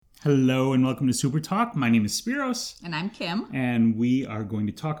Hello and welcome to Super Talk. My name is Spiros. And I'm Kim. And we are going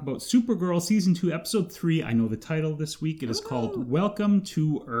to talk about Supergirl Season 2, Episode 3. I know the title this week. It is called Welcome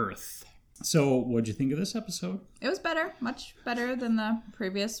to Earth. So, what'd you think of this episode? It was better. Much better than the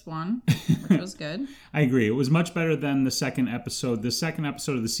previous one, which was good. I agree. It was much better than the second episode. The second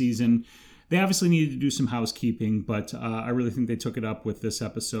episode of the season, they obviously needed to do some housekeeping, but I really think they took it up with this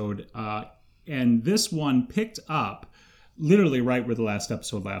episode. And this one picked up literally right where the last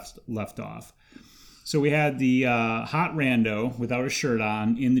episode left off. So we had the hot rando without a shirt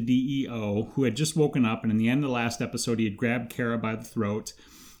on in the DEO who had just woken up, and in the end of the last episode he had grabbed Kara by the throat,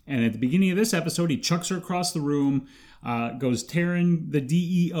 and at the beginning of this episode he chucks her across the room, goes tearing the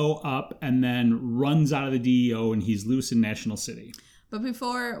DEO up, and then runs out of the DEO, and he's loose in National City. But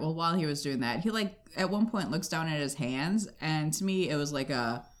while he was doing that, he at one point looks down at his hands, and to me it was like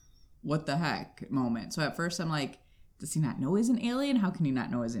a what the heck moment. So at first I'm like, does he not know he's an alien? How can he not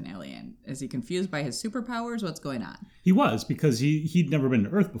know he's an alien? Is he confused by his superpowers? What's going on? He was, because he'd never been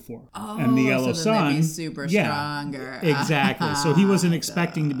to Earth before. Oh, and the Yellow Sun, he's super stronger. Exactly. So he wasn't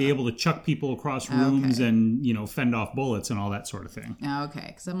expecting to be able to chuck people across rooms and, fend off bullets and all that sort of thing. Okay.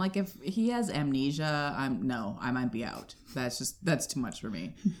 Because I'm like, if he has amnesia, I might be out. That's too much for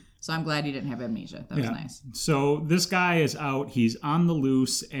me. So I'm glad he didn't have amnesia. That was nice. So this guy is out. He's on the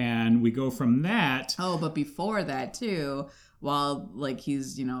loose, and we go from that. Oh, but before that, too, while,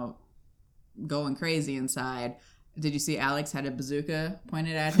 he's, going crazy inside, did you see Alex had a bazooka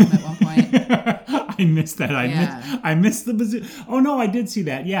pointed at him at one point? I missed that. I missed the bazooka. Oh, no, I did see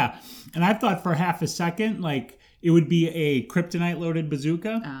that. Yeah. And I thought for half a second, it would be a kryptonite-loaded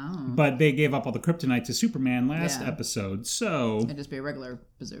bazooka, but they gave up all the kryptonite to Superman last episode, so... It'd just be a regular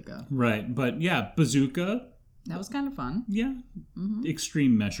bazooka. Right, but yeah, bazooka. That was kind of fun. Yeah,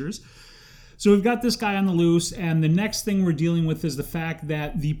 extreme measures. So we've got this guy on the loose, and the next thing we're dealing with is the fact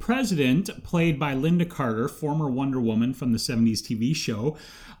that the president, played by Linda Carter, former Wonder Woman from the 70s TV show,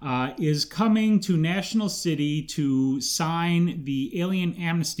 is coming to National City to sign the Alien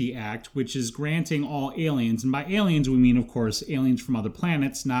Amnesty Act, which is granting all aliens, and by aliens we mean, of course, aliens from other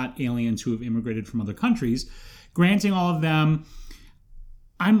planets, not aliens who have immigrated from other countries, granting all of them.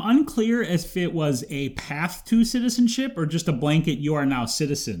 I'm unclear if it was a path to citizenship or just a blanket, you are now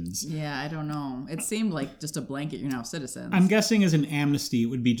citizens. Yeah, I don't know. It seemed like just a blanket, you're now citizens. I'm guessing as an amnesty, it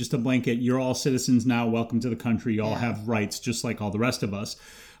would be just a blanket, you're all citizens now, welcome to the country, you all have rights just like all the rest of us,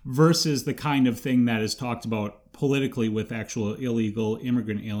 versus the kind of thing that is talked about politically with actual illegal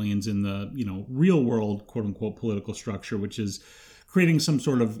immigrant aliens in the, real world, quote unquote, political structure, which is creating some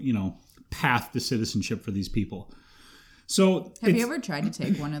sort of, path to citizenship for these people. So have you ever tried to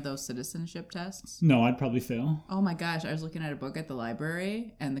take one of those citizenship tests? No, I'd probably fail. Oh my gosh, I was looking at a book at the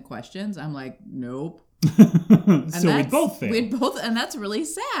library and the questions, I'm like, nope. So we'd both fail. And that's really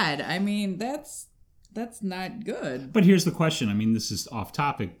sad. I mean, that's not good. But here's the question. I mean, this is off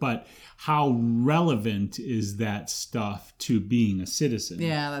topic, but how relevant is that stuff to being a citizen?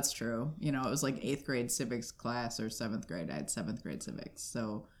 Yeah, that's true. It was like 8th grade civics class or 7th grade. I had 7th grade civics.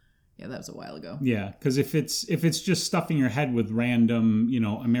 So yeah, that was a while ago. Yeah, because if it's just stuffing your head with random,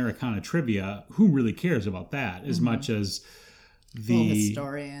 Americana trivia, who really cares about that as much as the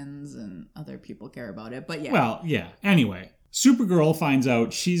historians and other people care about it? But yeah. Well, yeah. Anyway, Supergirl finds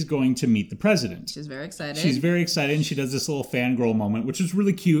out she's going to meet the president. She's very excited. And she does this little fangirl moment, which is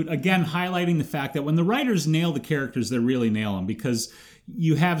really cute. Again, highlighting the fact that when the writers nail the characters, they really nail them, because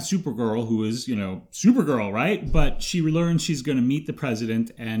you have Supergirl, who is, Supergirl, right? But she learns she's going to meet the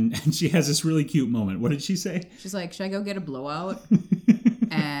president, and she has this really cute moment. What did she say? She's like, should I go get a blowout?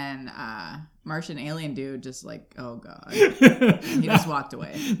 And Martian alien dude just like, oh God. He just walked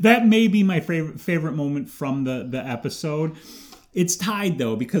away. That may be my favorite moment from the episode. It's tied,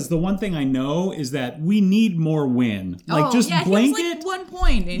 though, because the one thing I know is that we need more Winn. Blanket. He was 1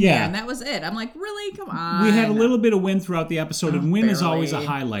 point in here, and that was it. I'm like, really? Come on. We had a little bit of Winn throughout the episode, and Winn is always a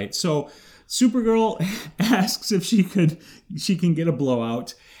highlight. So Supergirl asks if she can get a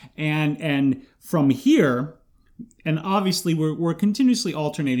blowout, and from here, and obviously we're continuously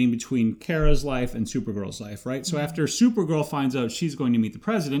alternating between Kara's life and Supergirl's life, right? So after Supergirl finds out she's going to meet the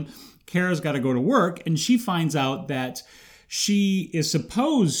president, Kara's got to go to work, and she finds out that she is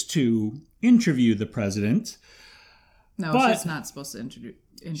supposed to interview the president. No, she's not supposed to interview.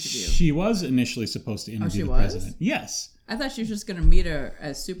 interview? She was initially supposed to interview the president. Yes. I thought she was just going to meet her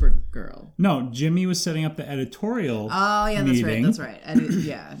as Supergirl. No, Jimmy was setting up the editorial meeting. That's right.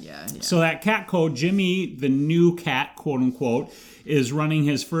 Yeah. So that cat code, Jimmy, the new cat, quote unquote, is running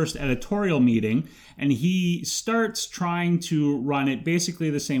his first editorial meeting, and he starts trying to run it basically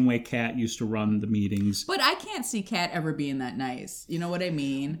the same way Cat used to run the meetings. But I can't see Cat ever being that nice. You know what I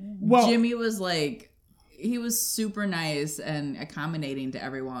mean? Well, Jimmy was like, he was super nice and accommodating to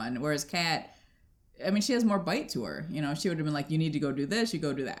everyone, whereas Cat, I mean, she has more bite to her. You know, she would have been like, you need to go do this, you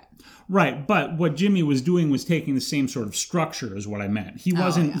go do that. Right, but what Jimmy was doing was taking the same sort of structure is what I meant. He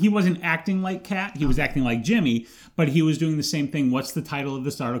wasn't acting like Cat, he was acting like Jimmy, but he was doing the same thing. What's the title of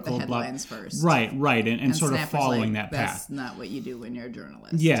this article? The headlines first. Right, and sort of following that path. That's not what you do when you're a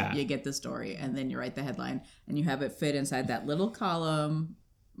journalist. Yeah. You get the story, and then you write the headline, and you have it fit inside that little column.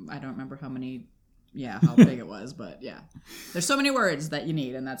 I don't remember how big it was, but yeah. There's so many words that you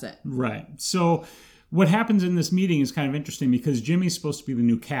need, and that's it. Right, so what happens in this meeting is kind of interesting because Jimmy's supposed to be the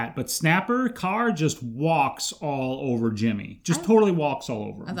new Cat, but Snapper Carr just walks all over Jimmy. Totally walks all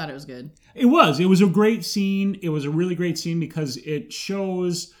over him. I thought it was good. It was a great scene. It was a really great scene because it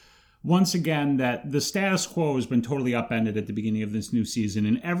shows once again that the status quo has been totally upended at the beginning of this new season,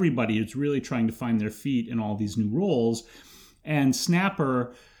 and everybody is really trying to find their feet in all these new roles. And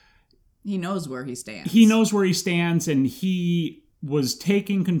Snapper, he knows where he stands. And he was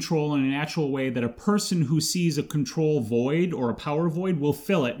taking control in a natural way that a person who sees a control void or a power void will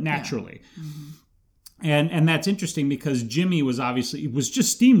fill it naturally. Yeah. Mm-hmm. And that's interesting because Jimmy was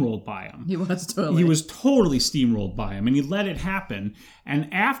just steamrolled by him. He was totally steamrolled by him, and he let it happen.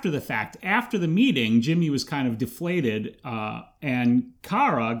 And after the meeting, Jimmy was kind of deflated, and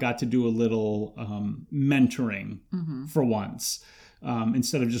Kara got to do a little mentoring for once,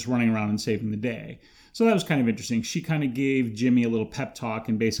 instead of just running around and saving the day. So that was kind of interesting. She kind of gave Jimmy a little pep talk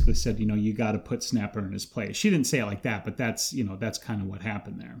and basically said, you got to put Snapper in his place. She didn't say it like that, but that's kind of what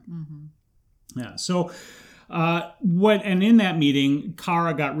happened there. Mm-hmm. Yeah. So and in that meeting,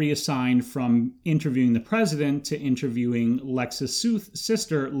 Kara got reassigned from interviewing the president to interviewing Lex's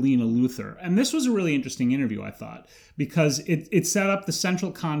sister, Lena Luthor. And this was a really interesting interview, I thought, because it set up the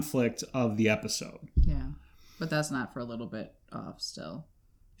central conflict of the episode. Yeah. But that's not for a little bit off still.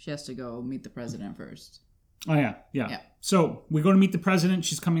 She has to go meet the president first. Oh, yeah. So we go to meet the president.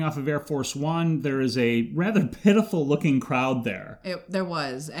 She's coming off of Air Force One. There is a rather pitiful-looking crowd there. There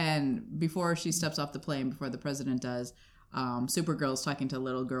was. And before she steps off the plane, before the president does, Supergirl's talking to a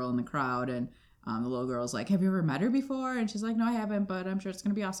little girl in the crowd. And the little girl's like, have you ever met her before? And she's like, no, I haven't, but I'm sure it's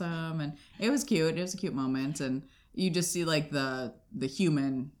going to be awesome. And it was cute. It was a cute moment. And you just see, like, the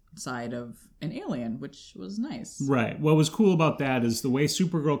human side of an alien, which was nice. Right. What was cool about that is the way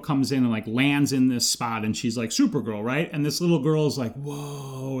Supergirl comes in and like lands in this spot, and she's like, Supergirl, right? And this little girl is like,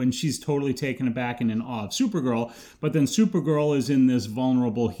 whoa, and she's totally taken aback and in awe of Supergirl. But then Supergirl is in this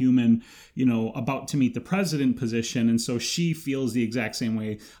vulnerable human, about to meet the president position, and so she feels the exact same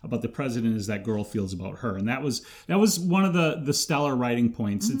way about the president as that girl feels about her. And that was one of the stellar writing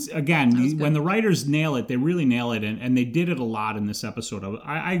points. Mm-hmm. It's again, when the writers nail it, they really nail it, and they did it a lot in this episode.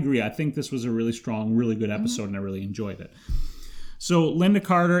 I agree. I think this was a really strong, really good episode, and I really enjoyed it. So Linda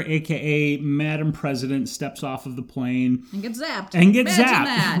Carter, a.k.a. Madam President, steps off of the plane. And gets zapped.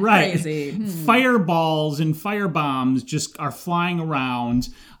 That. Right. Crazy. Fireballs and firebombs just are flying around,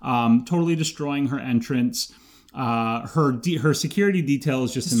 totally destroying her entrance. Her security detail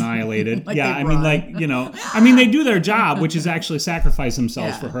is just annihilated. They do their job, which is actually sacrifice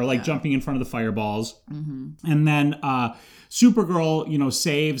themselves for her, jumping in front of the fireballs. Mm-hmm. And then Supergirl,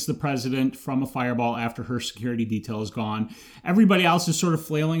 saves the president from a fireball after her security detail is gone. Everybody else is sort of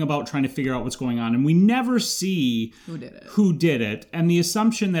flailing about trying to figure out what's going on, and we never see who did it. And the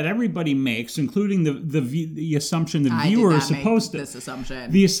assumption that everybody makes, including the assumption the viewer is supposed to. This assumption.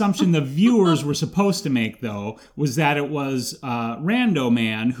 The assumption the viewers were supposed to make, though, was that it was Rando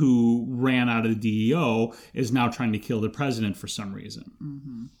Man who ran out of the DEO is now trying to kill the president for some reason.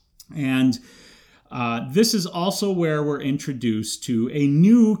 Mm-hmm. And this is also where we're introduced to a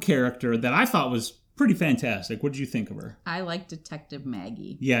new character that I thought was pretty fantastic. What did you think of her? I like Detective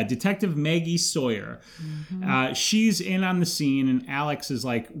Maggie. Yeah, Detective Maggie Sawyer. Mm-hmm. She's in on the scene, and Alex is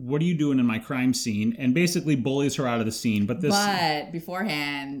like, what are you doing in my crime scene? And basically bullies her out of the scene. But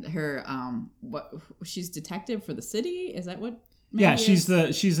beforehand, her, she's detective for the city? Is that what? Yeah,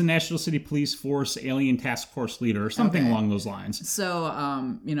 Maggie she's the National City Police Force Alien Task Force leader, or something along those lines. So,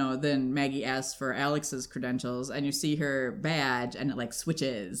 then Maggie asks for Alex's credentials, and you see her badge, and it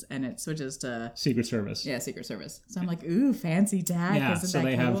switches to Secret Service. Yeah, Secret Service. So I'm like, ooh, fancy tech. Yeah, Isn't so that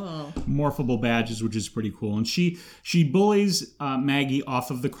they cool? have morphable badges, which is pretty cool. And she bullies Maggie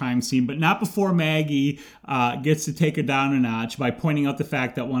off of the crime scene, but not before Maggie gets to take her down a notch by pointing out the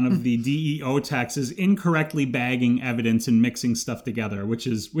fact that one of the DEO techs is incorrectly bagging evidence and mixing stuff together, which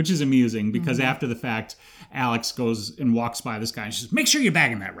is amusing because after the fact, Alex goes and walks by this guy and she says, "Make sure you're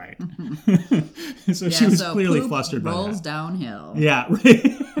bagging that right." She was clearly flustered by that. Rolls downhill. Yeah,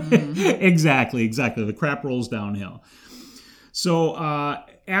 exactly. The crap rolls downhill. So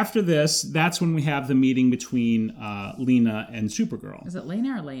after this, that's when we have the meeting between Lena and Supergirl. Is it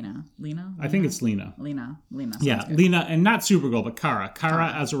Lena or Lena? Lena? I think it's Lena. Lena. Yeah, Good. Lena, and not Supergirl, but Kara.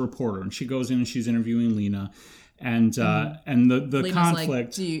 Kara as a reporter, and she goes in and she's interviewing Lena, and and the Lena's conflict.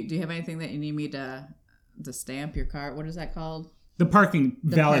 Like, do you have anything that you need me to stamp your car? What is that called? The parking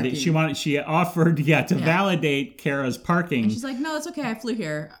validate. Parking. She offered to validate Kara's parking. And she's like, "No, it's okay. I flew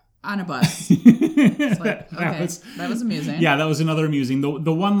here on a bus." It's like, okay, that was amusing. Yeah, that was another amusing.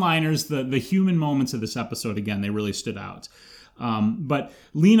 The one-liners, the human moments of this episode, again, they really stood out. But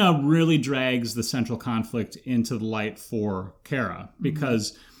Lena really drags the central conflict into the light for Kara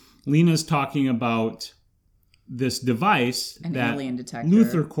because Lena's talking about this device that alien detector.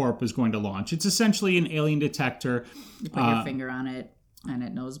 Luthor Corp is going to launch. It's essentially an alien detector. You put your finger on it, and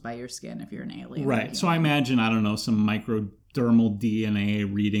it knows by your skin if you're an alien. Right. So I imagine, I don't know, some microdermal DNA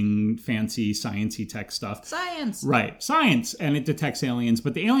reading, fancy sciencey tech stuff. Science. Right. Science. And it detects aliens,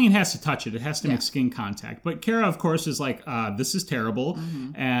 but the alien has to touch it. It has to make skin contact. But Kara, of course, is like, this is terrible.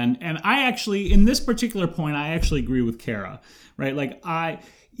 And I actually, in this particular point, I actually agree with Kara. Right. Like,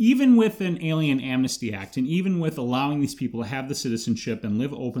 even with an Alien Amnesty Act, and even with allowing these people to have the citizenship and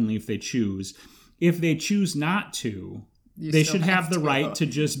live openly if they choose not to, they should have the right to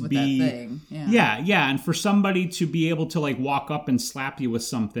just be that thing. Yeah, and for somebody to be able to walk up and slap you with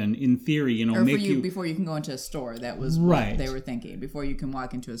something, in theory, or make you before you can go into a store. That was what they were thinking. Before you can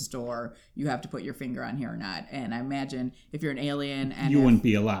walk into a store, you have to put your finger on here or not. And I imagine if you're an alien and you wouldn't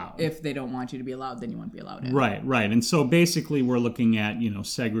be allowed. If they don't want you to be allowed, then you wouldn't be allowed in. Right. And so basically we're looking at,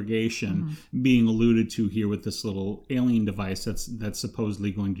 segregation being alluded to here with this little alien device that's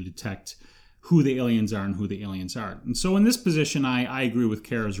supposedly going to detect who the aliens are and who the aliens aren't. And so in this position, I agree with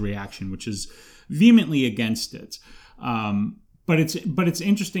Kara's reaction, which is vehemently against it. But it's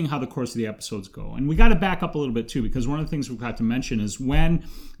interesting how the course of the episodes go. And we got to back up a little bit, too, because one of the things we've got to mention is when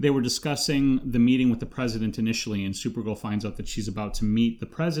they were discussing the meeting with the president initially, and Supergirl finds out that she's about to meet the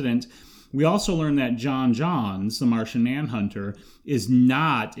president, we also learned that John Johns, the Martian Manhunter, is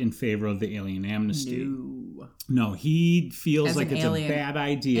not in favor of the alien amnesty. No, he feels like it's a bad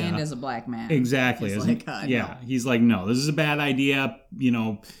idea. And as a black man. Exactly. He's like, no, this is a bad idea.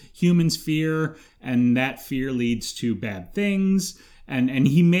 Humans fear, and that fear leads to bad things. And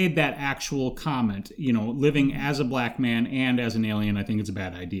he made that actual comment, living as a black man and as an alien, I think it's a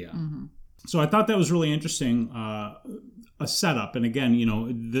bad idea. So I thought that was really interesting, a setup. And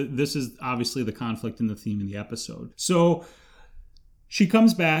again, this is obviously the conflict and the theme of the episode. So she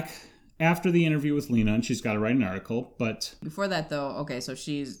comes back after the interview with Lena, and she's got to write an article. But before that, though, okay, so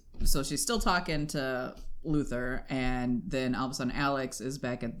she's still talking to Luthor, and then all of a sudden Alex is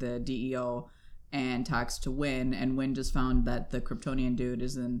back at the DEO and talks to Wynn, and Wynn just found that the Kryptonian dude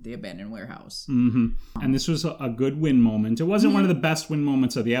is in the abandoned warehouse. And this was a good Wynn moment. It wasn't one of the best Wynn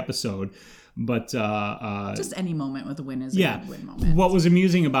moments of the episode, but just any moment with a Wynn is a good Wynn moment. What was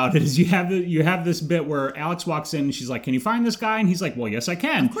amusing about it is you have this bit where Alex walks in and she's like, "Can you find this guy?" And he's like, "Well, yes, I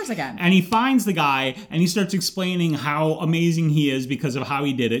can. Of course I can." And he finds the guy and he starts explaining how amazing he is because of how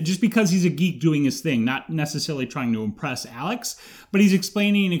he did it, just because he's a geek doing his thing, not necessarily trying to impress Alex, but he's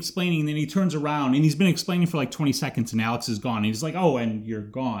explaining, and then he turns around and he's been explaining for like 20 seconds and Alex is gone. And he's like, "Oh, and you're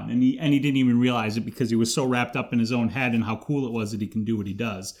gone." And he didn't even realize it because he was so wrapped up in his own head and how cool it was that he can do what he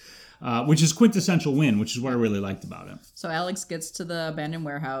does. Which is quintessential Wynn, which is what I really liked about it. So Alex gets to the abandoned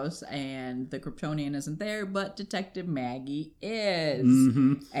warehouse, and the Kryptonian isn't there, but Detective Maggie is.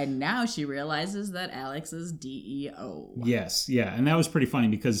 And now she realizes that Alex is DEO. Yes, yeah. And that was pretty funny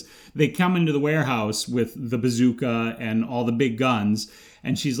because they come into the warehouse with the bazooka and all the big guns,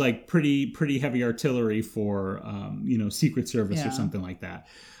 and she's like pretty heavy artillery for, Secret Service or something like that.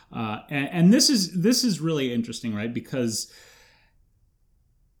 And this is really interesting, right? Because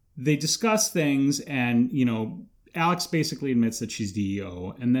they discuss things, and Alex basically admits that she's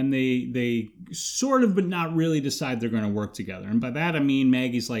DEO, and then they sort of, but not really, decide they're going to work together. And by that I mean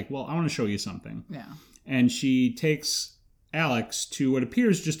Maggie's like, "Well, I want to show you something." Yeah. And she takes Alex to what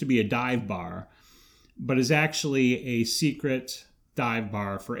appears just to be a dive bar, but is actually a secret dive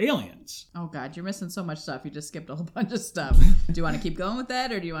bar for aliens. Oh God, you're missing so much stuff. You just skipped a whole bunch of stuff. Do you want to keep going with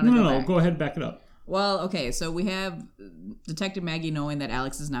that, or do you want to go back? Go ahead, back it up. Well, okay, so we have Detective Maggie knowing that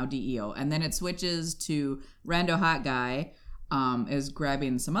Alex is now DEO, and then it switches to Rando Hot Guy is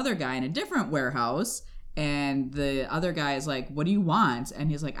grabbing some other guy in a different warehouse, and the other guy is like, what do you want? And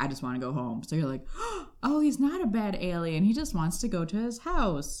he's like, I just want to go home. So you're like, oh, he's not a bad alien. He just wants to go to his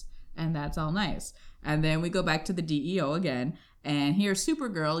house. And that's all nice. And then we go back to the DEO again, and here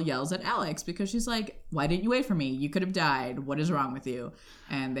Supergirl yells at Alex because she's like, why didn't you wait for me? You could have died. What is wrong with you?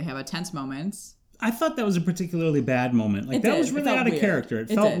 And they have a tense moment. I thought that was a particularly bad moment. Like, that was really out of character. It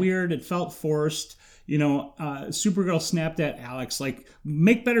felt weird. It felt forced. You know, Supergirl snapped at Alex, like,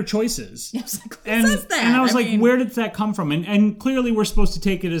 make better choices. I was like, who says that? And I was like, where did that come from? And clearly we're supposed to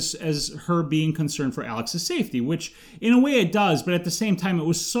take it as her being concerned for Alex's safety, which in a way it does, but at the same time it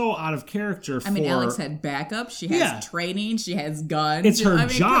was so out of character. Alex had backup. She has training. She has guns. It's her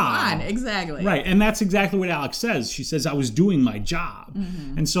job. Come on, exactly. Right, and that's exactly what Alex says. She says, I was doing my job.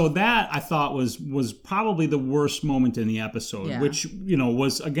 Mm-hmm. And so that, I thought, was probably the worst moment in the episode, which, you know,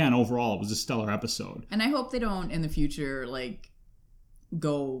 was, again, overall, it was a stellar episode. And I hope they don't, in the future, like,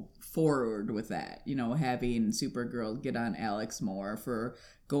 go forward with that. You know, having Supergirl get on Alex more for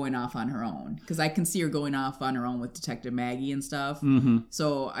going off on her own. Because I can see her going off on her own with Detective Maggie and stuff. Mm-hmm.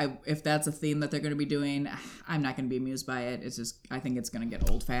 So if that's a theme that they're going to be doing, I'm not going to be amused by it. It's just, I think it's going to get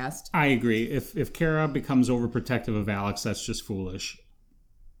old fast. I agree. If Kara becomes overprotective of Alex, that's just foolish.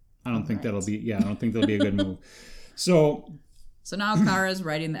 I don't think that'll be a good move. So now Kara's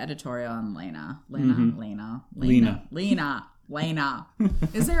writing the editorial on Lena. Lena.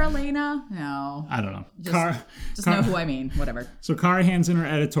 Is there a Lena? No. I don't know. Just know who I mean. Whatever. So Kara hands in her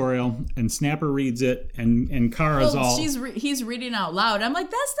editorial, and Snapper reads it, and Kara's he's reading out loud. I'm like,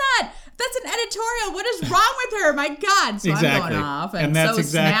 that's an editorial. What is wrong with her? My God. So exactly. I'm going off. And that's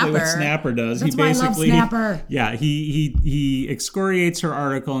exactly what Snapper does. That's why I love Snapper. Yeah, he excoriates her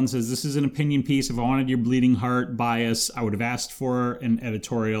article and says, this is an opinion piece. If I wanted your bleeding heart bias, I would have asked for an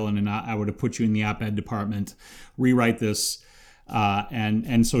editorial, and I would have put you in the op-ed department. Rewrite this.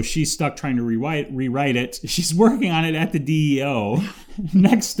 And so she's stuck trying to rewrite it. She's working on it at the DEO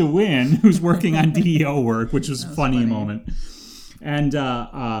next to Wynn, who's working on DEO work, which was a funny moment. And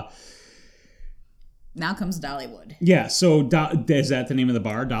now comes Dollywood. Yeah, so is that the name of the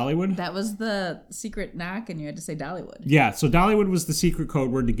bar, Dollywood? That was the secret knock, and you had to say Dollywood. Yeah, so Dollywood was the secret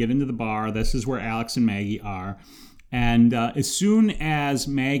code word to get into the bar. This is where Alex and Maggie are. And as soon as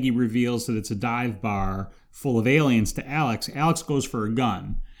Maggie reveals that it's a dive bar full of aliens to Alex goes for a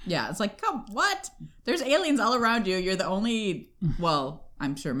gun. Yeah, it's like, what? There's aliens all around you. You're the only... Well,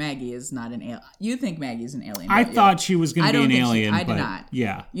 I'm sure Maggie is not an alien. You think Maggie's an alien. I thought she was going to be an alien. I did not.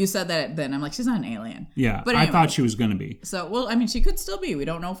 Yeah. You said that then. I'm like, she's not an alien. Yeah, but anyway, I thought she was going to be. So, well, I mean, she could still be. We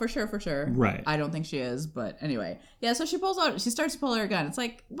don't know for sure. Right. I don't think she is, but anyway. Yeah, so she starts to pull her gun. It's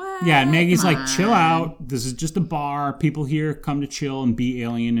like, what? Yeah, and Maggie's like, chill out. This is just a bar. People here come to chill and be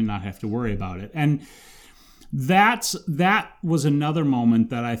alien and not have to worry about it. And that was another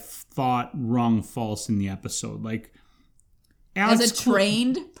moment that I thought rung false in the episode. Like, Alex, as a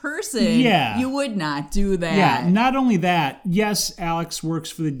trained person, you would not do that. Yeah, not only that, yes, Alex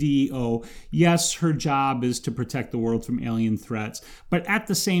works for the DEO. Yes, her job is to protect the world from alien threats. But at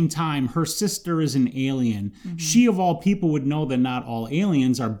the same time, her sister is an alien. Mm-hmm. She, of all people, would know that not all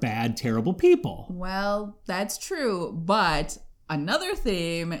aliens are bad, terrible people. Well, that's true, but another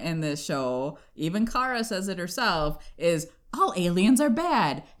theme in this show, even Kara says it herself, is all aliens are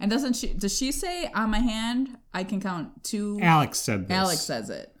bad. And does she say, on my hand, I can count 2? Alex said this. Alex says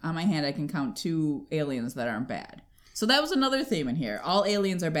it. On my hand, I can count 2 aliens that aren't bad. So that was another theme in here. All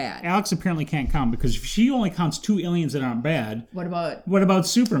aliens are bad. Alex apparently can't count, because if she only counts 2 aliens that aren't bad, what about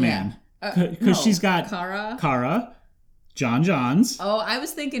Superman? Because she's got Kara, Johns. Oh, I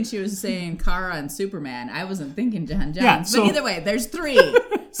was thinking she was saying Kara and Superman. I wasn't thinking Johns. Yeah, but either way, there's 3.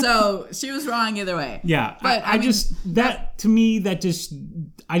 So she was wrong either way. Yeah, but I didn't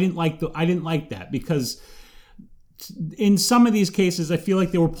like that, because in some of these cases I feel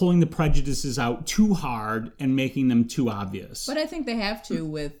like they were pulling the prejudices out too hard and making them too obvious. But I think they have to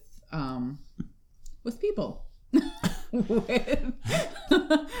with people. I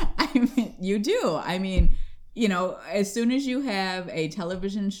mean, you do. I mean, you know, as soon as you have a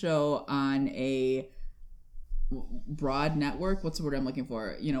television show on a broad network, what's the word I'm looking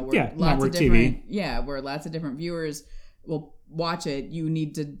for? You know, where lots of different TV. Yeah, where lots of different viewers well, watch it. You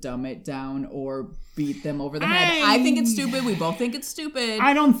need to dumb it down or beat them over the head. I think it's stupid. We both think it's stupid.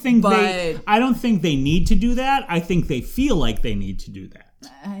 I don't think they need to do that. I think they feel like they need to do that.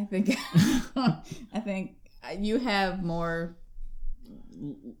 I think you have more.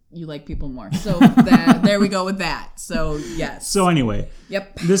 You like people more. So there we go with that. So, yes. So, anyway.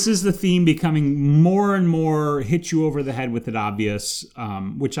 Yep. This is the theme becoming more and more hit you over the head with it obvious,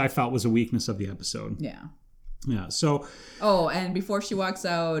 which I felt was a weakness of the episode. Yeah. Yeah. So. Oh, and before she walks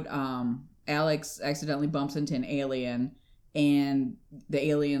out, Alex accidentally bumps into an alien. And the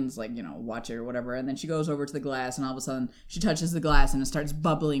alien's like, watch it or whatever. And then she goes over to the glass and all of a sudden she touches the glass and it starts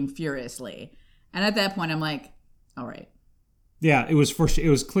bubbling furiously. And at that point, I'm like, all right. Yeah, it was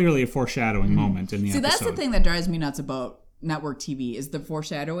clearly a foreshadowing moment in the episode. See, that's the thing that drives me nuts about network TV is the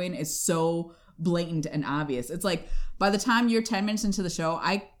foreshadowing is so blatant and obvious. It's like by the time you're 10 minutes into the show,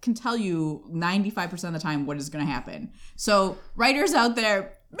 I can tell you 95% of the time what is going to happen. So writers out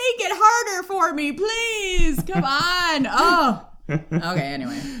there, make it harder for me, please. Come on. Oh. Okay,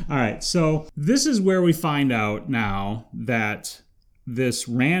 anyway. All right, so this is where we find out now that this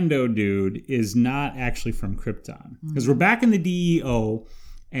rando dude is not actually from Krypton. Because we're back in the DEO,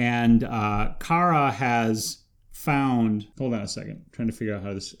 and Kara has found... Hold on a second. I'm trying to figure out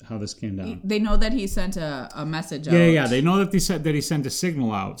how this came down. They know that he sent a message out. Yeah. They know that he sent a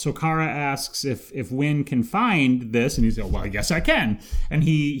signal out. So Kara asks if Wynn can find this, and he's like, well, yes, I can. And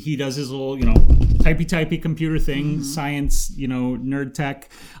he does his little, typey computer thing, science, nerd tech.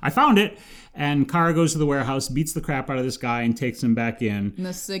 I found it. And Kara goes to the warehouse, beats the crap out of this guy, and takes him back in. And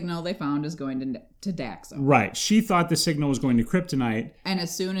the signal they found is going to Daxam. Right. She thought the signal was going to Kryptonite. And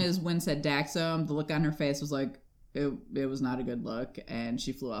as soon as Wynn said Daxam, the look on her face was like, it was not a good look, and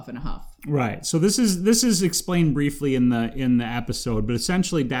she flew off in a huff. Right. So this is explained briefly in the episode, but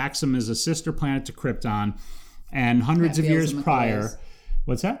essentially Daxam is a sister planet to Krypton, and hundreds of years prior...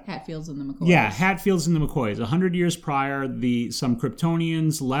 What's that? Hatfields and the McCoys. Yeah, Hatfields and the McCoys. 100 years prior, some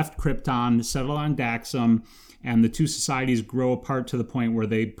Kryptonians left Krypton, settled on Daxam, and the two societies grow apart to the point where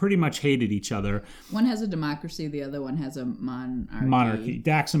they pretty much hated each other. One has a democracy, the other one has a monarchy.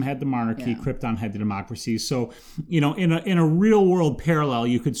 Daxam had the monarchy, Krypton had the democracy. So, in a real world parallel,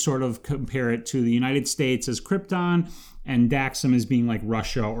 you could sort of compare it to the United States as Krypton, and Daxam as being like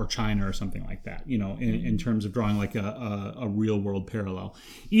Russia or China or something like that, in terms of drawing like a real world parallel.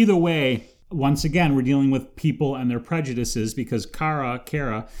 Either way, once again, we're dealing with people and their prejudices because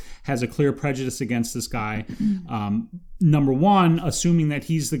Kara has a clear prejudice against this guy. Number one, assuming that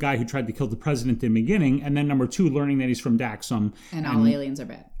he's the guy who tried to kill the president in the beginning. And then number two, learning that he's from Daxam. And all aliens are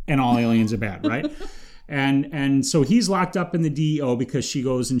bad. And all aliens are bad, right? And so he's locked up in the DEO because she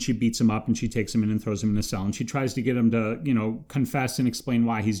goes and she beats him up and she takes him in and throws him in a cell. And she tries to get him to, confess and explain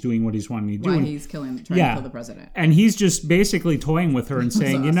why he's doing what he's wanting to do. Why he's trying to kill the president. And he's just basically toying with her and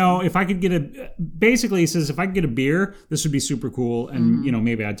saying, awesome. If I could get basically he says, if I could get a beer, this would be super cool. And,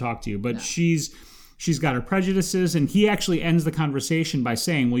 maybe I'd talk to you. But she's got her prejudices. And he actually ends the conversation by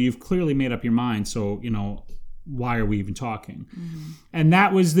saying, well, you've clearly made up your mind. So, why are we even talking? And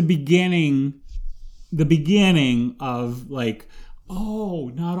that was the beginning of like, oh,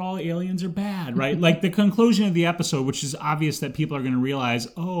 not all aliens are bad, right? Like the conclusion of the episode, which is obvious that people are going to realize,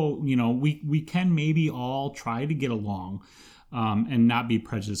 oh, we can maybe all try to get along and not be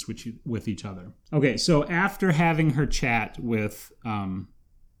prejudiced with each other. Okay, so after having her chat with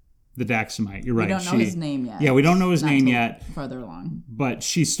the Daxamite, you're right. We don't know his name yet. Yeah, we don't know his name yet. Further along. But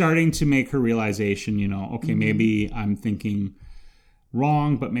she's starting to make her realization, okay, maybe I'm thinking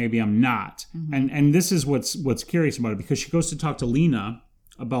wrong, but maybe I'm not. And this is what's curious about it, because she goes to talk to Lena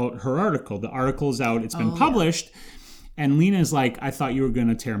about her article. The article is out. It's been published. Yeah. And Lena is like, I thought you were going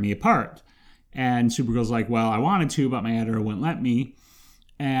to tear me apart. And Supergirl's like, well, I wanted to, but my editor wouldn't let me.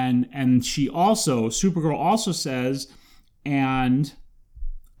 And Supergirl also says, and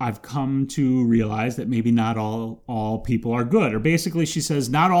I've come to realize that maybe not all people are good. Or basically she says,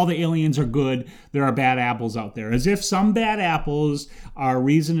 not all the aliens are good. There are bad apples out there. As if some bad apples are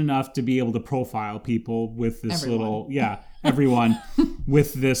reason enough to be able to profile people with this everyone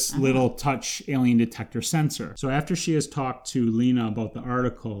with this little touch alien detector sensor. So after she has talked to Lena about the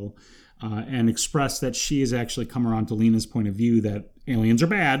article and expressed that she has actually come around to Lena's point of view that aliens are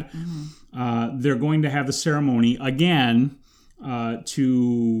bad, they're going to have a ceremony again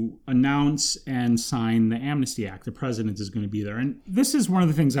to announce and sign the Amnesty Act. The president is going to be there. And this is one of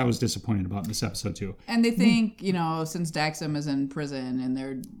the things I was disappointed about in this episode, too. And they think, since Daxam is in prison,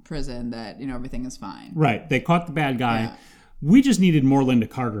 that, everything is fine. Right. They caught the bad guy. Yeah. We just needed more Linda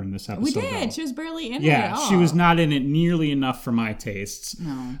Carter in this episode. We did. Though. She was barely in it Yeah, at all. she was not in it nearly enough for my tastes.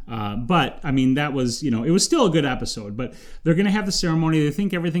 No. But, I mean, that was, it was still a good episode. But they're going to have the ceremony. They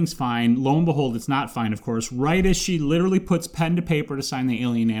think everything's fine. Lo and behold, it's not fine, of course. Right as she literally puts pen to paper to sign the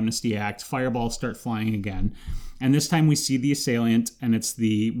Alien Amnesty Act, fireballs start flying again. And this time we see the assailant, and it's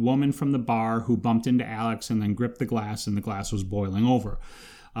the woman from the bar who bumped into Alex and then gripped the glass, and the glass was boiling over.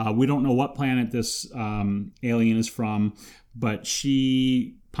 We don't know what planet this alien is from, but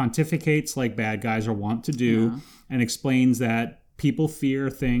she pontificates like bad guys are wont to do and explains that people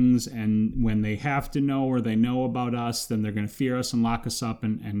fear things, and when they have to know or they know about us, then they're going to fear us and lock us up.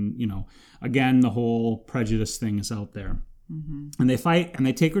 And again, the whole prejudice thing is out there. Mm-hmm. And they fight and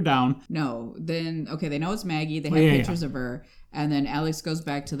they take her down. No, then, okay, they know it's Maggie. They have pictures of her. And then Alex goes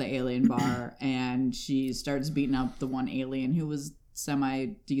back to the alien bar and she starts beating up the one alien who was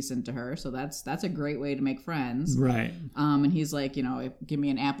semi-decent to her. So that's a great way to make friends. Right. And he's like, give me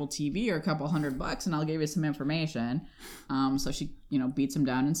an Apple TV or a couple $100 and I'll give you some information. So she, beats him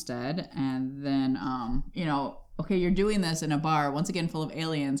down instead. And then, okay, you're doing this in a bar, once again full of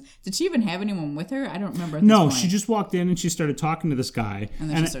aliens. Did she even have anyone with her? I don't remember at this point. She just walked in and she started talking to this guy. And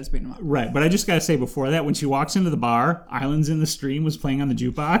then she starts beating him up. Right, but I just got to say before that, when she walks into the bar, Islands in the Stream was playing on the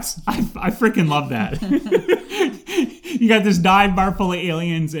jukebox. I freaking love that. You got this dive bar full of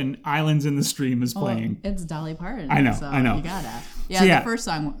aliens and Islands in the Stream is playing. It's Dolly Parton. I know. You gotta. The first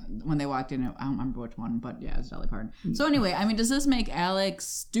song when they walked in, I don't remember which one, but yeah, it's Dolly Parton. So anyway, I mean, does this make Alex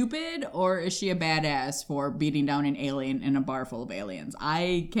stupid or is she a badass for beating down an alien in a bar full of aliens?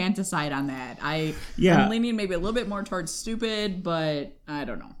 I can't decide on that. I'm leaning maybe a little bit more towards stupid, but I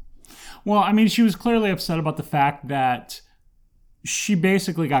don't know. Well, I mean, she was clearly upset about the fact that she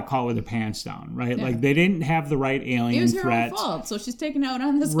basically got caught with her pants down, right? Yeah. Like, they didn't have the right alien threat. It was her own fault, so she's taking out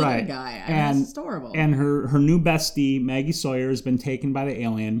on this other guy. That's just horrible. And her new bestie, Maggie Sawyer, has been taken by the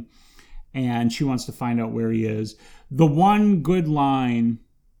alien, and she wants to find out where he is. The one good line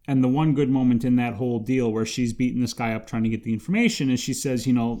and the one good moment in that whole deal where she's beating this guy up trying to get the information is she says,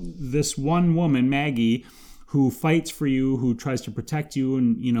 this one woman, Maggie, who fights for you, who tries to protect you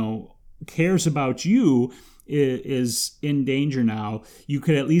and, cares about you, is in danger now. You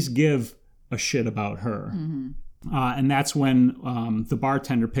could at least give a shit about her. Mm-hmm. And that's when the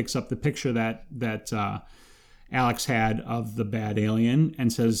bartender picks up the picture that Alex had of the bad alien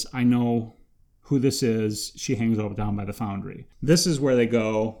and says, I know who this is. She hangs over down by the foundry. This is where they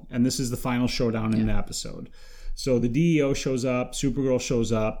go, and this is the final showdown in the episode. So the DEO shows up, Supergirl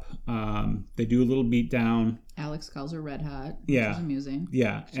shows up, they do a little beatdown. Alex calls her red hot, which is amusing.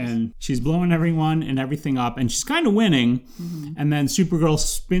 Yeah, and she's blowing everyone and everything up, and she's kind of winning. Mm-hmm. And then Supergirl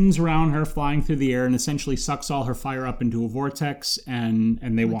spins around her, flying through the air, and essentially sucks all her fire up into a vortex, and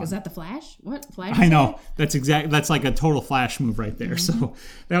they won. Is that the Flash? What? Flash? I know. That's like a total Flash move right there. Mm-hmm. So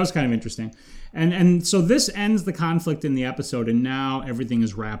that was kind of interesting. And so this ends the conflict in the episode, and now everything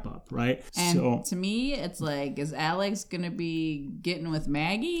is wrap up, right? And so, to me, it's like, is Alex going to be getting with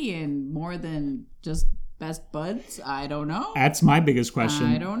Maggie and more than just best buds? I don't know. That's my biggest question.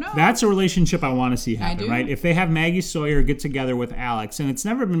 I don't know. That's a relationship I want to see happen, right? If they have Maggie Sawyer get together with Alex, and it's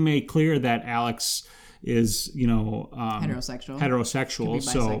never been made clear that Alex is, heterosexual.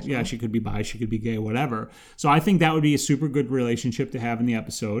 So yeah, she could be bi, she could be gay, whatever. So I think that would be a super good relationship to have in the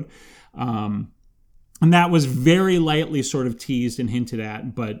episode. And that was very lightly sort of teased and hinted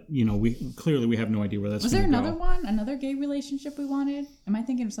at, but we have no idea where that's going to go. Was there another one, another gay relationship we wanted? Am I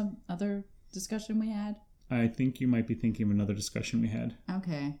thinking of some other discussion we had? I think you might be thinking of another discussion we had.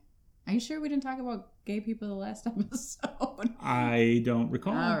 Okay. Are you sure we didn't talk about gay people the last episode? I don't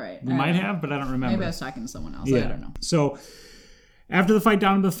recall. All right. We might have, but I don't remember. Maybe I was talking to someone else. Yeah. I don't know. So after the fight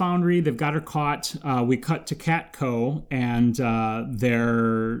down at the foundry, they've got her caught. We cut to Catco, and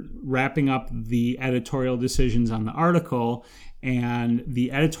they're wrapping up the editorial decisions on the article. And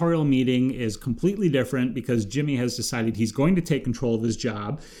the editorial meeting is completely different because Jimmy has decided he's going to take control of his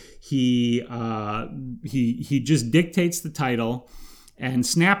job. He just dictates the title. And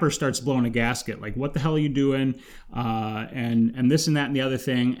Snapper starts blowing a gasket, like, what the hell are you doing? And this and that and the other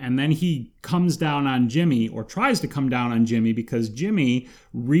thing. And then he comes down on Jimmy, or tries to come down on Jimmy, because Jimmy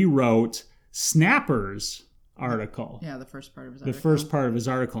rewrote Snapper's article. Yeah, the first part of his article. The first part of his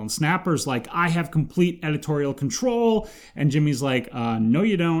article. And Snapper's like, I have complete editorial control. And Jimmy's like, no,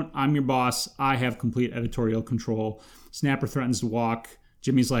 you don't. I'm your boss. I have complete editorial control. Snapper threatens to walk.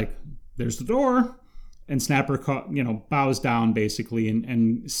 Jimmy's like, there's the door. And Snapper, bows down basically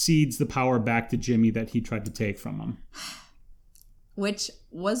and cedes the power back to Jimmy that he tried to take from him. Which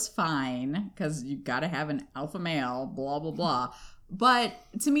was fine, because you got to have an alpha male, blah, blah, blah. But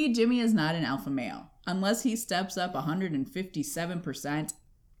to me, Jimmy is not an alpha male. Unless he steps up 157%,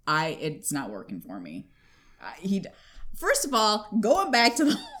 it's not working for me. First of all, going back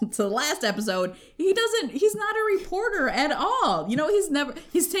to the last episode, he's not a reporter at all. You know,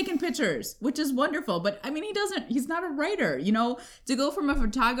 he's taking pictures, which is wonderful. But I mean, he's not a writer, you know, to go from a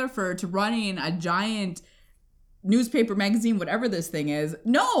photographer to running a giant newspaper, magazine, whatever this thing is.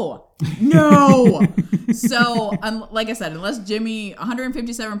 No. So, like I said, unless Jimmy,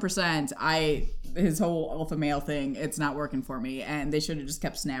 157%, his whole alpha male thing, it's not working for me. And they should have just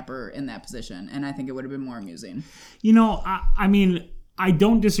kept Snapper in that position. And I think it would have been more amusing. You know, I mean, I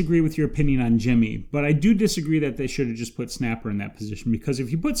don't disagree with your opinion on Jimmy, but I do disagree that they should have just put Snapper in that position. Because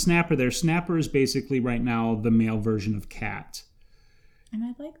if you put Snapper there, Snapper is basically right now the male version of Cat. And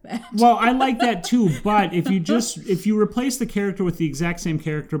I like that. Well, I like that too, but if you replace the character with the exact same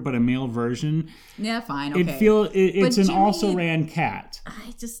character but a male version, yeah, fine, okay. It's an Jimmy, also-ran Cat.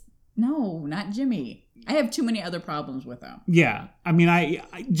 No, not Jimmy. I have too many other problems with him. Yeah, I mean,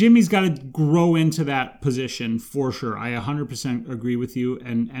 Jimmy's got to grow into that position for sure. I 100% agree with you.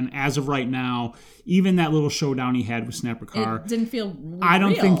 And as of right now, even that little showdown he had with Snapper Carr, it didn't feel real. I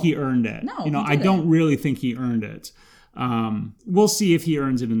don't think he earned it. No, you know, I don't really think he earned it. We'll see if he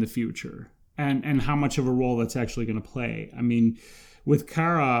earns it in the future and how much of a role that's actually going to play. I mean, with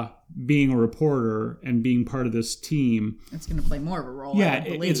Kara being a reporter and being part of this team, it's going to play more of a role. Yeah,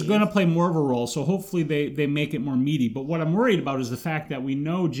 it's going to play more of a role. So hopefully they make it more meaty. But what I'm worried about is the fact that we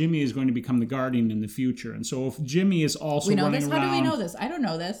know Jimmy is going to become the Guardian in the future. And so if Jimmy is also running around... How do we know this? I don't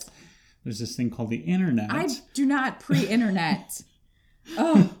know this. There's this thing called the internet. I do not pre-internet.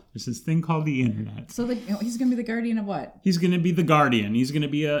 Oh. There's this thing called the internet. So he's going to be the Guardian of what? He's going to be the Guardian. He's going to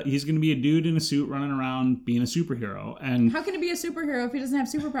be a dude in a suit running around being a superhero. And how can he be a superhero if he doesn't have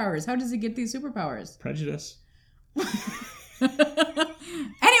superpowers? How does he get these superpowers? Prejudice.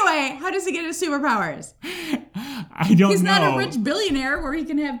 Anyway, how does he get his superpowers? I don't know. He's not a rich billionaire where he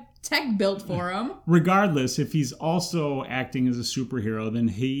can have tech built for him. Regardless, if he's also acting as a superhero, then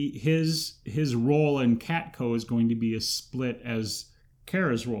his role in Catco is going to be as split as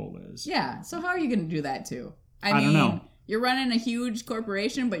Kara's role is. Yeah, so how are you going to do that too? I don't know. You're running a huge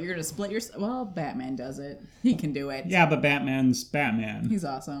corporation, but you're going to split your... Well, Batman does it. He can do it. Yeah, but Batman's Batman. He's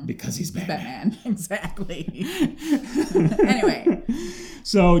awesome. Because he's Batman. Exactly. Anyway.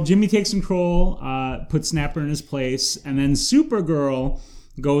 So Jimmy takes control, puts Snapper in his place, and then Supergirl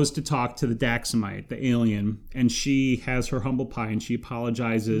goes to talk to the Daxamite, the alien, and she has her humble pie, and she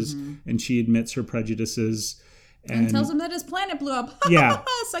apologizes, and she admits her prejudices. And tells him that his planet blew up. Yeah.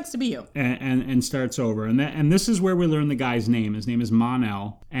 Sucks to be you. And starts over. And this is where we learn the guy's name. His name is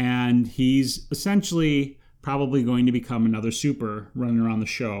Mon-El. And he's essentially probably going to become another super running around the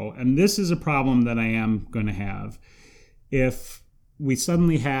show. And this is a problem that I am going to have. If we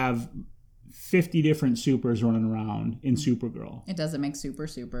suddenly have 50 different supers running around in Supergirl. It doesn't make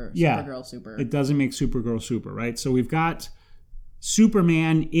Supergirl super. It doesn't make Supergirl super, right? So we've got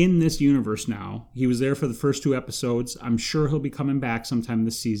Superman in this universe now. He was there for the first 2 episodes. I'm sure he'll be coming back sometime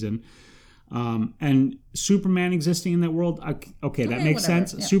this season. And Superman existing in that world, okay, that makes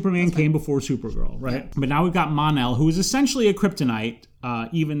sense. Yeah, Superman came before Supergirl, right? Yeah. But now we've got Mon-El, who is essentially a kryptonite,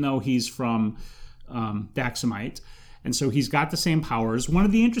 even though he's from Daxamite. And so he's got the same powers. One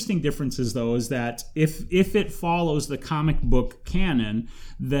of the interesting differences, though, is that if it follows the comic book canon,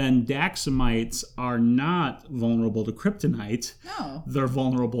 then Daxamites are not vulnerable to kryptonite. No. They're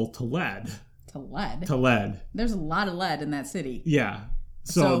vulnerable to lead. To lead? To lead. There's a lot of lead in that city. Yeah.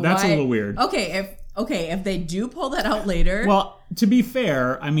 So that's a little weird. Okay, if they do pull that out later... Well, to be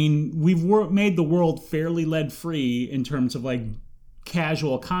fair, I mean, we've made the world fairly lead-free in terms of, like,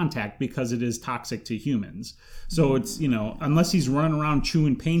 casual contact because it is toxic to humans. So it's, unless he's running around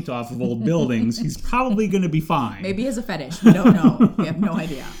chewing paint off of old buildings, he's probably going to be fine. Maybe he has a fetish. We don't know. We have no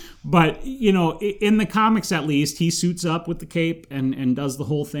idea. But, in the comics at least, he suits up with the cape and does the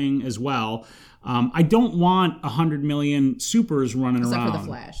whole thing as well. I don't want 100 million supers running around. Except for the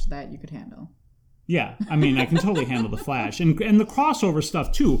Flash. That you could handle. Yeah, I mean, I can totally handle the Flash. And the crossover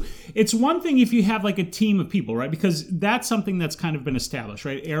stuff, too. It's one thing if you have, like, a team of people, right? Because that's something that's kind of been established,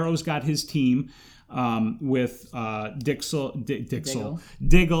 right? Arrow's got his team with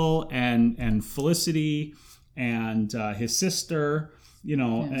Diggle and Felicity and his sister,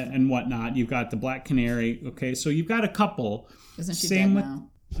 and whatnot. You've got the Black Canary, okay? So you've got a couple. Isn't she dead now?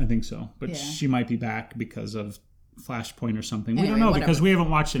 I think so. But she might be back because of Flashpoint or something. We Anyway, don't know whatever. because we haven't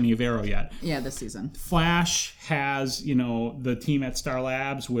watched any of Arrow yet. Yeah, this season. Flash has, the team at Star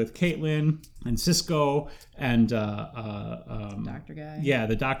Labs with Caitlin and Cisco and Doctor guy. yeah,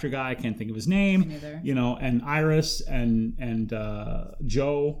 the doctor guy. I can't think of his name. Me neither. And Iris and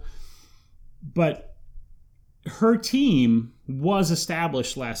Joe. But her team was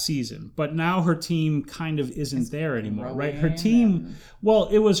established last season, but now her team kind of isn't there anymore, right? Her team, well,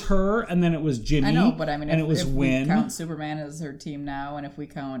 it was her, and then it was Jimmy. I know, but I mean, and it was if Wynn. we count Superman as her team now, and if we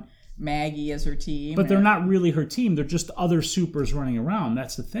count Maggie as her team, But they're not really her team. They're just other supers running around.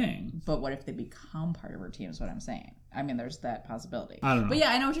 That's the thing. But what if they become part of her team? Is what I'm saying. I mean, there's that possibility. I don't know. But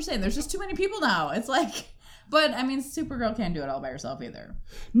yeah, I know what you're saying. There's just too many people now. It's like. But I mean, Supergirl can't do it all by herself either.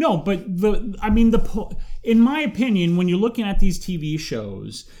 No, but in my opinion, when you're looking at these TV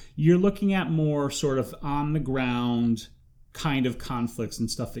shows, you're looking at more sort of on the ground kind of conflicts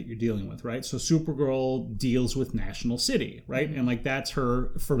and stuff that you're dealing with, right? So Supergirl deals with National City, right? And like that's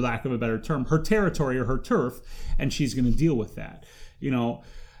her, for lack of a better term, her territory or her turf, and she's going to deal with that.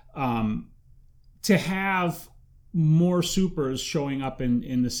 To have more supers showing up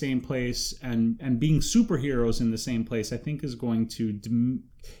in the same place and being superheroes in the same place, I think is going to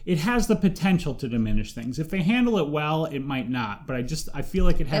it has the potential to diminish things. If they handle it well, it might not, but I feel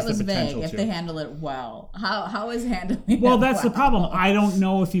like it has the potential vague. to. If they handle it well, how is handling well, it that's the well? problem. I don't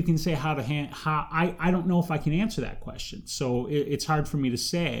know if you can say how to I don't know if I can answer that question, so it's hard for me to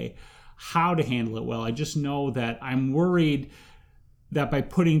say how to handle it well. I just know that I'm worried that by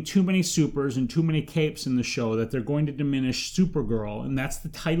putting too many supers and too many capes in the show, that they're going to diminish Supergirl, and that's the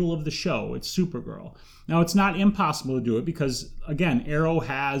title of the show. It's Supergirl. Now, it's not impossible to do it because, again, Arrow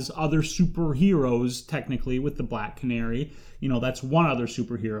has other superheroes, technically, with the Black Canary. That's one other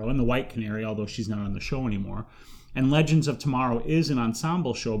superhero, and the White Canary, although she's not on the show anymore. And Legends of Tomorrow is an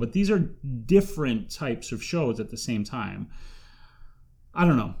ensemble show, but these are different types of shows at the same time. I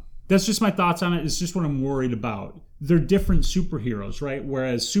don't know. That's just my thoughts on it. It's just what I'm worried about. They're different superheroes, right?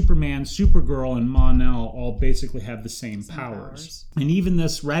 Whereas Superman, Supergirl, and Mon-El all basically have the same powers. And even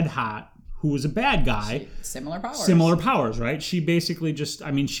this Red Hot, who was a bad guy, Similar powers, right? She basically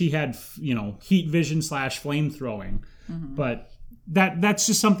she had, heat vision / flame throwing. Mm-hmm. But that's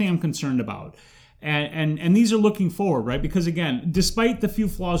just something I'm concerned about. And these are looking forward, right? Because again, despite the few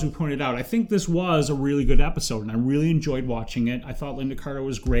flaws we pointed out, I think this was a really good episode, and I really enjoyed watching it. I thought Linda Carter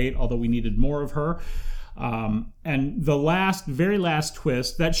was great, although we needed more of her. And the very last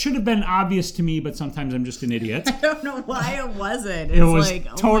twist, that should have been obvious to me, but sometimes I'm just an idiot. I don't know why it wasn't. It was like,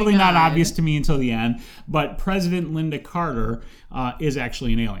 totally oh my not God. obvious to me until the end. But President Linda Carter is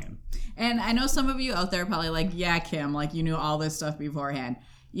actually an alien. And I know some of you out there are probably like, yeah, Kim, like you knew all this stuff beforehand.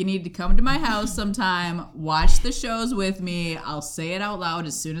 You need to come to my house sometime, watch the shows with me. I'll say it out loud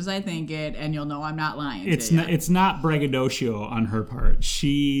as soon as I think it, and you'll know I'm not lying. It's not braggadocio on her part.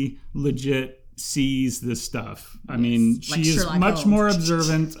 She legit sees this stuff. I mean, like she is Sherlock much Holmes. more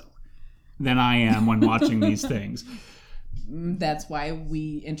observant than I am when watching these things. That's why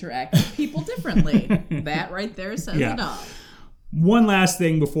we interact with people differently. That right there says it all. One last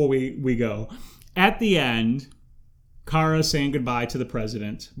thing before we go. At the end, Kara saying goodbye to the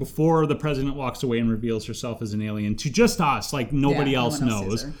president before the president walks away and reveals herself as an alien to just us, like nobody else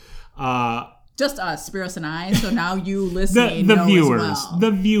knows. Just us, Spiros and I. So now you listening the know viewers, as well.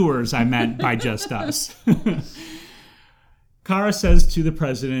 the viewers. I meant by just us. Kara says to the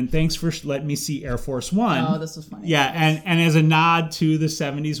president, "Thanks for letting me see Air Force One." Oh, this was funny. Yeah, and as a nod to the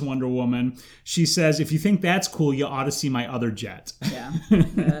 70s Wonder Woman, she says, "If you think that's cool, you ought to see my other jet." Yeah,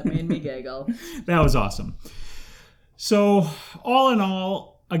 that made me giggle. That was awesome. So, all in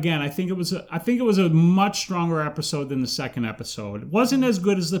all, again, I think it was a much stronger episode than the second episode. It wasn't as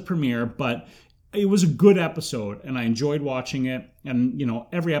good as the premiere, but it was a good episode, and I enjoyed watching it. And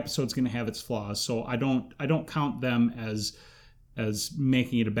every episode's going to have its flaws, so I don't count them as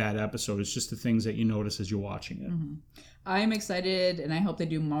making it a bad episode. It's just the things that you notice as you're watching it. Mm-hmm. I'm excited, and I hope they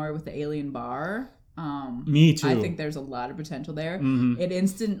do more with the alien bar. Me too. I think there's a lot of potential there. Mm-hmm. It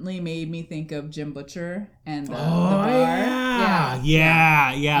instantly made me think of Jim Butcher and the bar.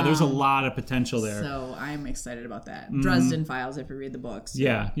 Yeah. There's a lot of potential there. So I'm excited about that. Dresden Files, if you read the books.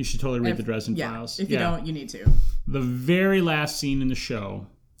 Yeah, you should totally read the Dresden Files. If you don't, you need to. The very last scene in the show,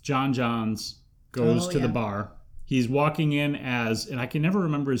 John Johns goes to the bar. He's walking in as, and I can never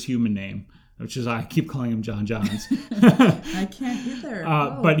remember his human name, which is I keep calling him John Johns. I can't either.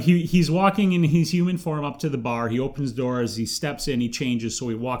 But he's walking in his human form up to the bar. He opens the door. As he steps in, he changes. So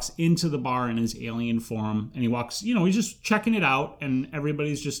he walks into the bar in his alien form. And he walks, he's just checking it out. And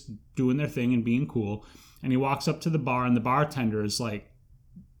everybody's just doing their thing and being cool. And he walks up to the bar. And the bartender is like,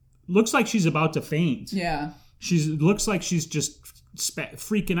 looks like she's about to faint. Yeah. She looks like she's just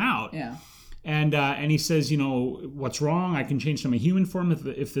freaking out. Yeah. And he says, what's wrong? I can change to my human form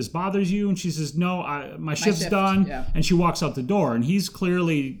if this bothers you. And she says, no, my shift's done. Yeah. And she walks out the door. And he's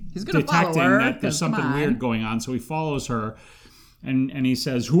clearly detecting that there's something weird going on. So he follows her. And he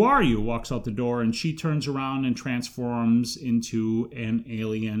says, who are you? Walks out the door. And she turns around and transforms into an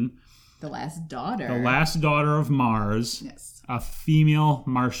alien. The last daughter. The last daughter of Mars. Yes. A female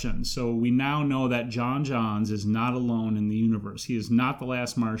Martian. So we now know that J'onn J'onzz is not alone in the universe. He is not the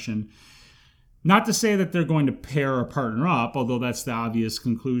last Martian. Not to say that they're going to pair or partner up, although that's the obvious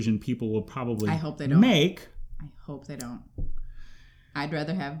conclusion people will probably I hope they don't. make. I hope they don't. I'd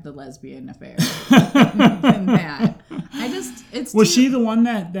rather have the lesbian affair than that. Was she the one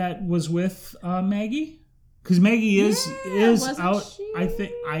that was with Maggie? Because Maggie is out. She?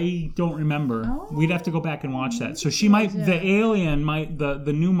 I don't remember. Oh, we'd have to go back and watch that. So she might. Yeah. The alien might.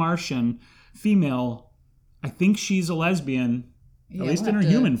 The new Martian female. I think she's a lesbian. At least in her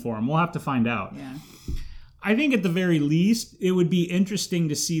human form. We'll have to find out. Yeah. I think at the very least, it would be interesting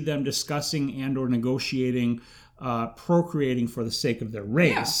to see them discussing and or negotiating procreating for the sake of their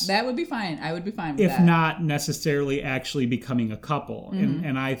race. Yeah, that would be fine. I would be fine with if that. If not necessarily actually becoming a couple. Mm-hmm.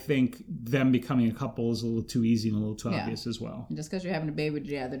 And I think them becoming a couple is a little too easy and a little too obvious as well. Just because you're having a baby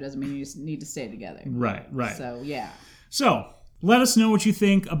together doesn't mean you need to stay together. Right. So, yeah. So, let us know what you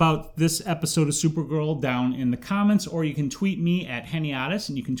think about this episode of Supergirl down in the comments, or you can tweet me at Henniatis,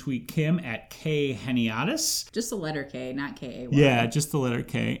 and you can tweet Kim at KHenniatis. Just the letter K, not K-A-Y. Yeah, just the letter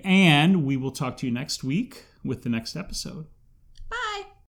K. And we will talk to you next week with the next episode.